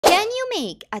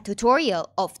make a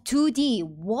tutorial of 2D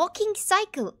walking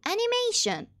cycle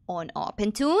animation on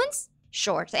OPENTOONZ?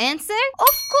 Short answer,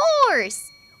 of course!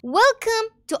 Welcome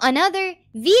to another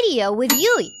video with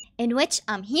Yui, in which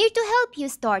I'm here to help you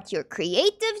start your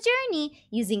creative journey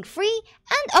using free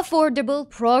and affordable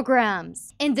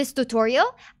programs. In this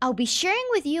tutorial, I'll be sharing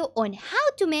with you on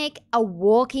how to make a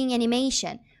walking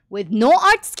animation with no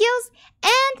art skills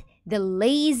and the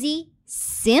lazy,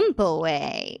 simple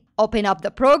way. Open up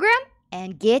the program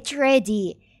and get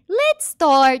ready. Let's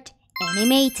start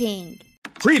animating.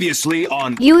 Previously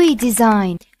on Yui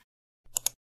Design.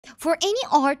 For any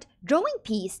art drawing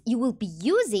piece you will be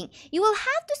using, you will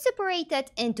have to separate it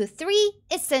into 3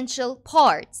 essential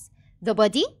parts: the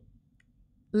body,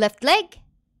 left leg,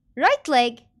 right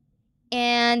leg,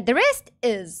 and the rest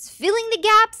is filling the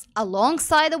gaps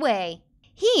alongside the way.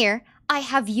 Here, I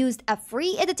have used a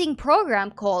free editing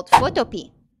program called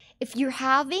Photopea. If you're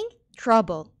having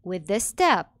trouble with this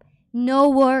step, no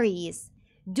worries.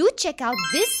 Do check out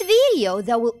this video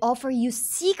that will offer you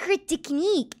secret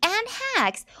technique and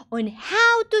hacks on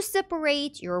how to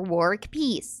separate your work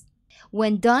piece.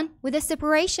 When done with the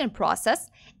separation process,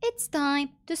 it's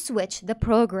time to switch the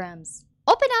programs.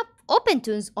 Open up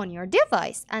OPENTOONZ on your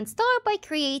device and start by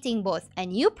creating both a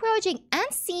new project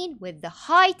and scene with the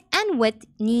height and width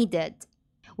needed.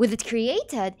 With it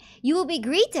created, you will be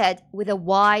greeted with a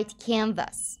white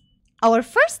canvas. Our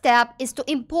first step is to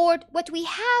import what we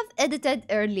have edited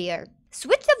earlier.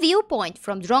 Switch the viewpoint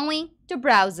from drawing to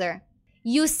browser.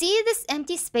 You see this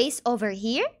empty space over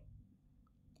here?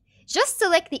 Just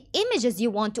select the images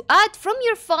you want to add from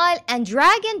your file and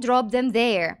drag and drop them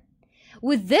there.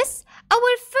 With this,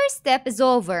 our first step is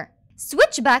over.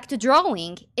 Switch back to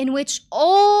drawing, in which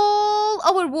all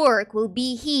our work will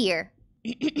be here.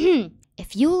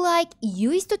 If you like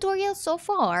Yui's tutorial so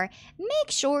far, make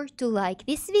sure to like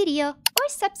this video or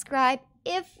subscribe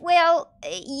if, well,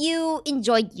 you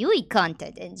enjoyed Yui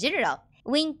content in general.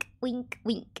 Wink, wink,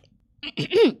 wink.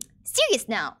 Serious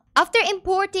now. After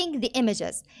importing the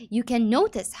images, you can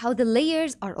notice how the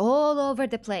layers are all over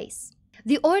the place.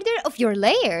 The order of your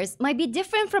layers might be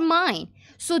different from mine,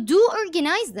 so do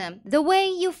organize them the way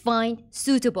you find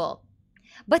suitable.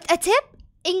 But a tip,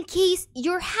 in case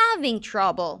you're having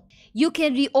trouble, you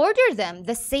can reorder them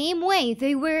the same way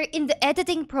they were in the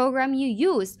editing program you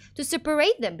used to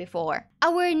separate them before.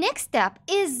 Our next step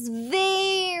is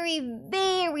very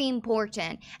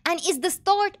important and is the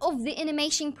start of the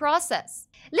animation process.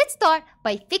 Let's start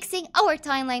by fixing our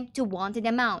timeline to wanted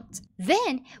amount.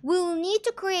 Then we'll need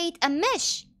to create a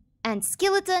mesh and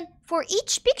skeleton for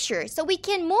each picture so we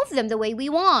can move them the way we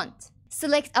want.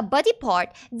 Select a body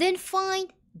part, then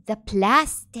find the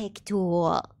plastic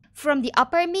tool. From the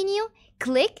upper menu,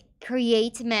 click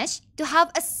Create Mesh to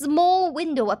have a small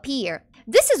window appear.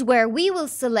 This is where we will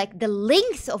select the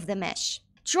length of the mesh.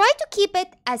 Try to keep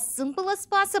it as simple as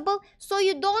possible so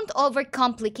you don't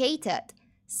overcomplicate it.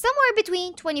 Somewhere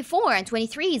between 24 and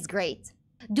 23 is great.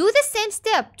 Do the same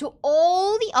step to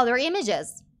all the other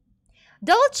images.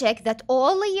 Double check that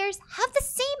all layers have the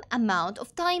same amount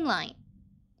of timeline.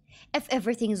 If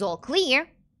everything is all clear,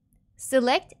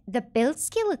 select the build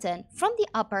skeleton from the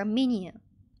upper menu.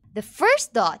 The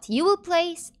first dot you will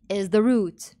place is the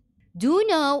root. Do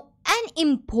know an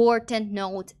important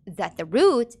note that the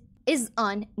root is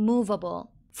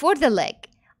unmovable. For the leg,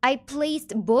 I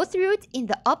placed both roots in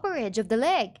the upper edge of the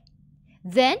leg.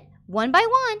 Then, one by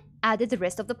one, added the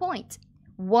rest of the point.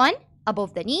 One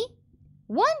above the knee,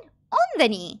 one on the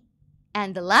knee,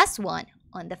 and the last one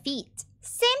on the feet.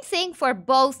 Same thing for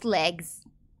both legs.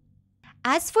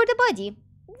 As for the body,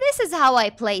 this is how I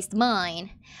placed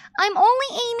mine. I'm only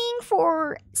aiming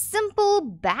for simple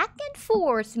back and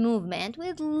forth movement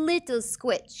with little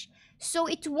squitch, so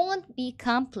it won't be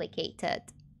complicated.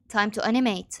 Time to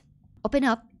animate. Open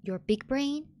up your big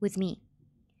brain with me,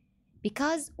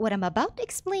 because what I'm about to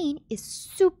explain is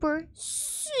super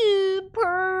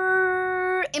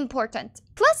important.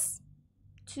 Plus,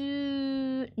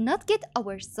 to not get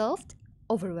ourselves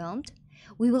overwhelmed,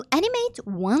 we will animate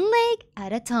one leg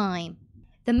at a time.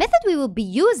 The method we will be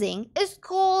using is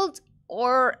called,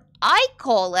 or I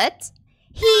call it,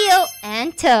 heel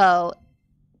and toe.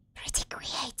 Pretty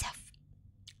creative,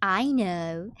 I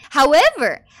know.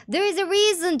 However, there is a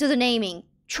reason to the naming.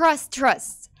 Trust.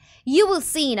 You will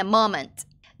see in a moment.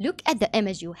 Look at the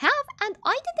image you have and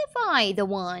identify the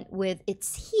one with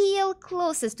its heel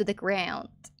closest to the ground.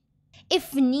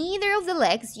 If neither of the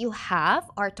legs you have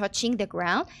are touching the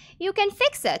ground, you can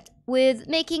fix it with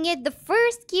making it the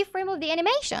first keyframe of the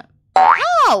animation.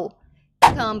 How?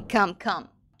 Come.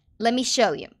 Let me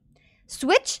show you.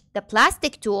 Switch the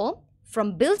plastic tool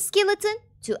from Build Skeleton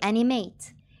to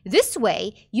Animate. This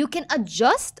way, you can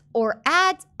adjust or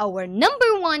add our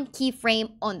number 1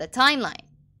 keyframe on the timeline.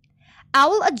 I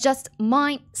will adjust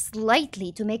mine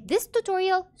slightly to make this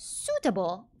tutorial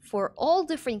suitable for all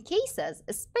different cases,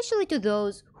 especially to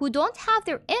those who don't have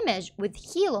their image with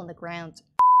heel on the ground.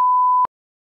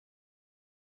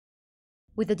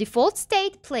 With the default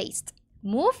state placed,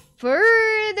 move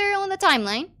further on the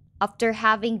timeline after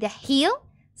having the heel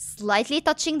slightly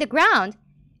touching the ground.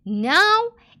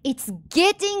 Now it's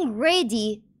getting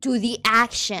ready to the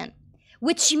action,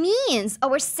 which means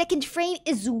our second frame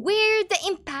is where the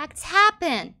impacts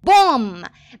happen. Boom!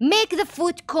 Make the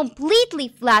foot completely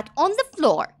flat on the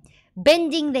floor,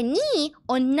 bending the knee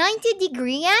on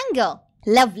 90-degree angle.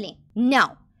 Lovely.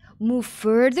 Now, move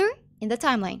further in the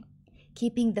timeline,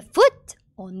 keeping the foot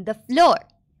on the floor.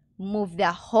 Move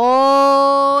the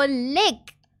whole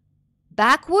leg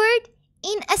backward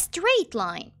in a straight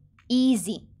line.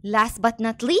 Easy. Last but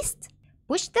not least,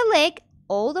 push the leg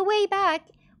all the way back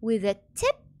with a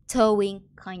tiptoeing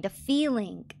kind of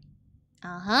feeling.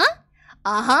 Heard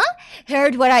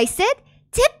what I said?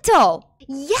 Tiptoe.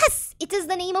 Yes, it is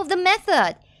the name of the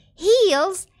method.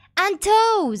 Heels and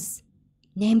toes.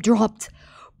 Name dropped.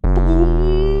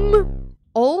 Boom.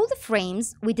 All the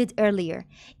frames we did earlier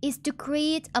is to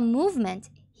create a movement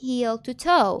heel to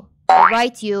toe.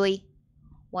 Right, Yui?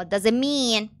 What does it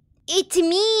mean? It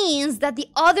means that the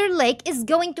other leg is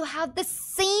going to have the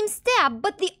same step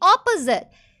but the opposite.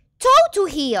 Toe to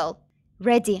heel.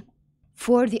 Ready?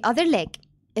 For the other leg,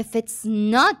 if it's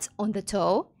not on the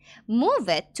toe, move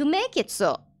it to make it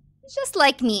so. Just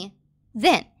like me.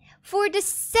 Then, for the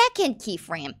second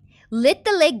keyframe, let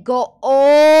the leg go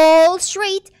all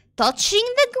straight, touching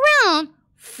the ground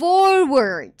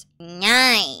forward.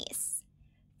 Nice.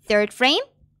 Third frame,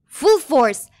 full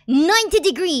force,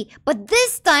 90-degree, but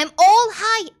this time all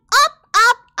high,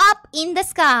 up in the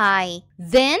sky.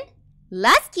 Then,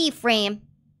 last keyframe.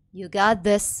 You got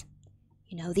this.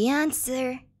 You know the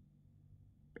answer.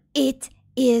 It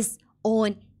is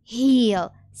on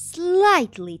heel,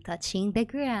 slightly touching the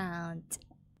ground.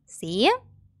 See?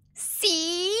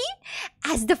 See?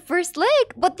 As the first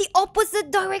leg, but the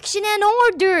opposite direction and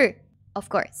order. Of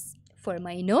course, for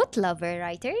my note lover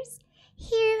writers,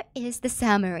 here is the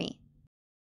summary.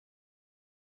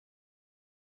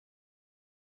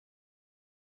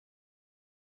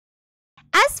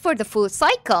 As for the full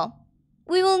cycle,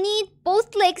 we will need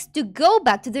both legs to go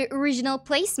back to their original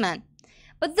placement.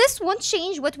 But this won't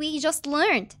change what we just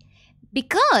learned,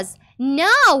 because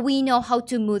now we know how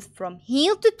to move from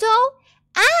heel to toe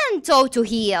and toe to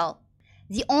heel.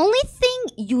 The only thing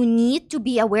you need to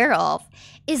be aware of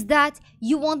is that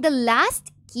you want the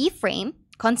last keyframe,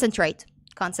 concentrate.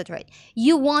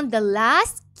 You want the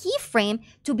last keyframe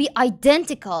to be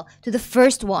identical to the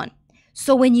first one.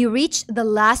 So when you reach the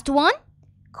last one,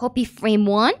 copy frame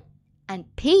 1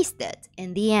 and paste it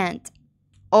in the end.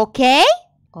 Okay?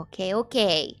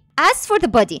 Okay. As for the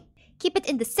body, keep it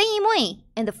in the same way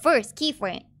in the first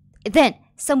keyframe. Then,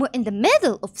 somewhere in the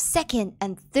middle of second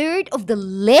and third of the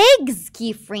legs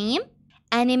keyframe,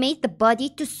 animate the body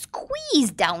to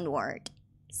squeeze downward.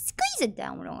 Squeeze it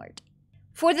downward.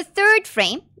 For the third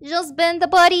frame, just bend the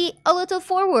body a little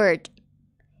forward.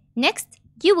 Next,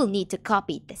 you will need to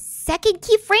copy the second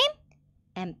keyframe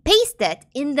and paste it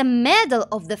in the middle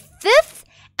of the 5th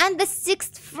and the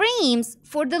 6th frames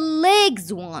for the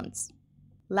legs ones.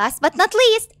 Last but not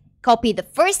least, copy the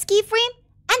first keyframe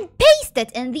and paste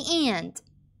it in the end.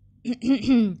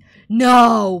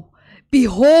 Now,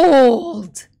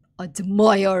 behold,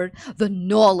 admire the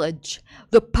knowledge,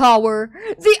 the power,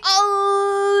 the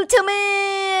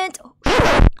ultimate.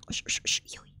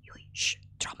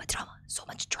 Drama, so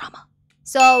much drama.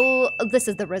 So, this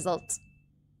is the result.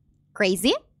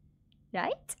 Crazy?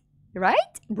 Right?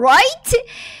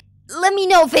 Let me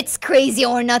know if it's crazy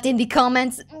or not in the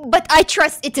comments, but I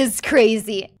trust it is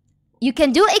crazy. You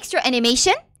can do extra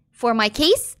animation, for my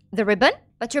case, the ribbon,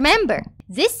 but remember,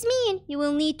 this means you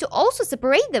will need to also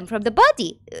separate them from the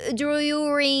body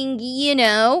during,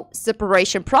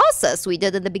 separation process we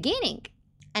did in the beginning.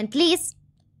 And please,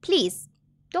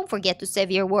 don't forget to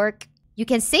save your work. You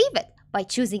can save it by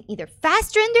choosing either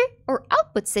fast render or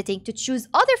output setting to choose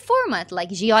other format like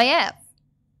GIF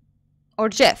or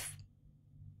GIF,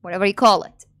 whatever you call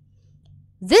it.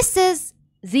 This is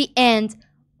the end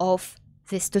of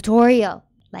this tutorial.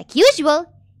 Like usual,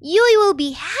 Yui will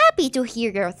be happy to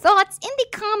hear your thoughts in the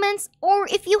comments or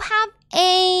if you have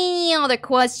any other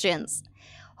questions.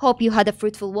 Hope you had a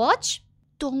fruitful watch.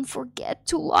 Don't forget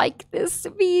to like this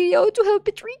video to help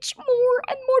it reach more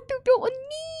and more people in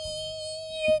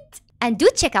need. And do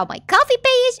check out my Coffee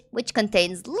page, which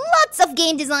contains lots of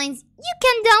game designs you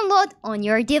can download on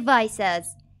your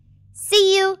devices.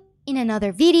 See you in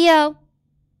another video.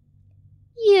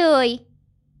 Yui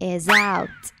is out.